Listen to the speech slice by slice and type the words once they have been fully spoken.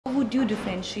would you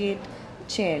differentiate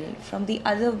Cheil from the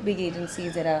other big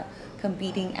agencies that are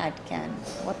competing at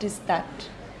Cannes? What is that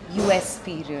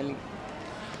USP really?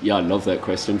 Yeah, I love that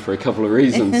question for a couple of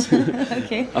reasons.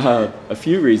 Okay. A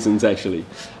few reasons, actually.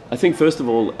 I think, first of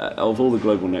all the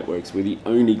global networks, we're the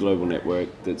only global network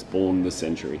that's born this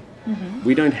century. Mm-hmm.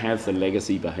 We don't have the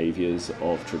legacy behaviors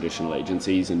of traditional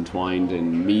agencies entwined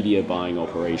in media buying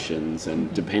operations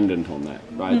and dependent on that,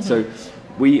 right? Mm-hmm. So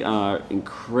we are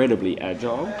incredibly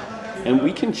agile, and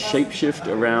we can shapeshift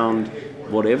around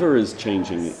whatever is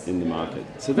changing in the market.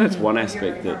 So that's one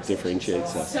aspect that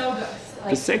differentiates us.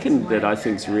 The second that I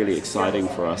think is really exciting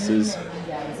for us is,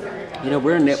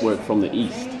 we're a network from the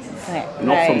East,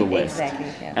 not from the West. Exactly,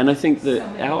 yeah. And I think that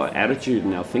our attitude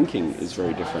and our thinking is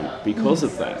very different because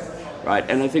of that, right?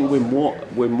 And I think we're more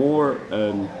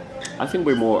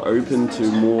open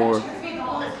to more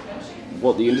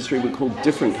what the industry would call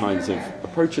different kinds of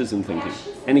approaches and thinking.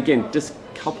 And again, just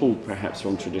coupled perhaps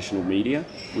from traditional media,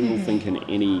 we will think in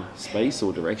any space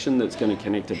or direction that's going to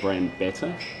connect a brand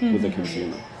better with the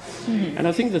consumer. Mm-hmm. And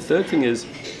I think the third thing is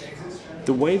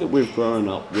the way that we've grown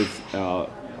up with our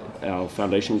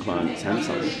foundation client,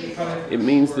 Samsung, it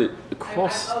means that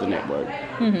across the network,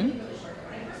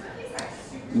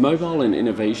 mobile and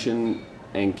innovation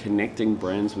and connecting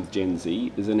brands with Gen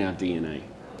Z is in our DNA.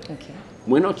 Okay.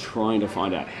 We're not trying to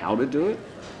find out how to do it,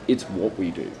 it's what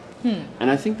we do. And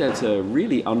I think that's a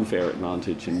really unfair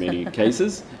advantage in many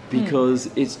cases because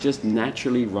it's just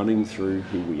naturally running through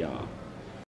who we are.